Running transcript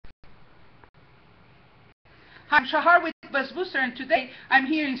Hi, I'm Shahar with BuzzBooster, and today I'm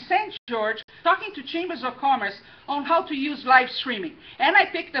here in St. George talking to Chambers of Commerce on how to use live streaming. And I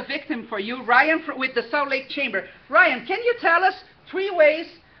picked a victim for you, Ryan with the Salt Lake Chamber. Ryan, can you tell us 3 ways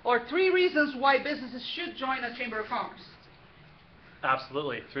or 3 reasons why businesses should join a Chamber of Commerce?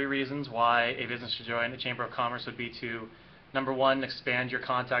 Absolutely. 3 reasons why a business should join the Chamber of Commerce would be to, number 1, expand your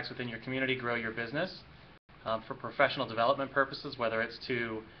contacts within your community, grow your business. For professional development purposes, whether it's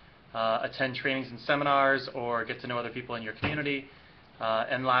to attend trainings and seminars or get to know other people in your community.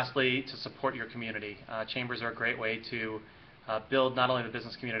 And lastly, to support your community. Chambers are a great way to build not only the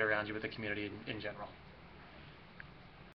business community around you, but the community in general.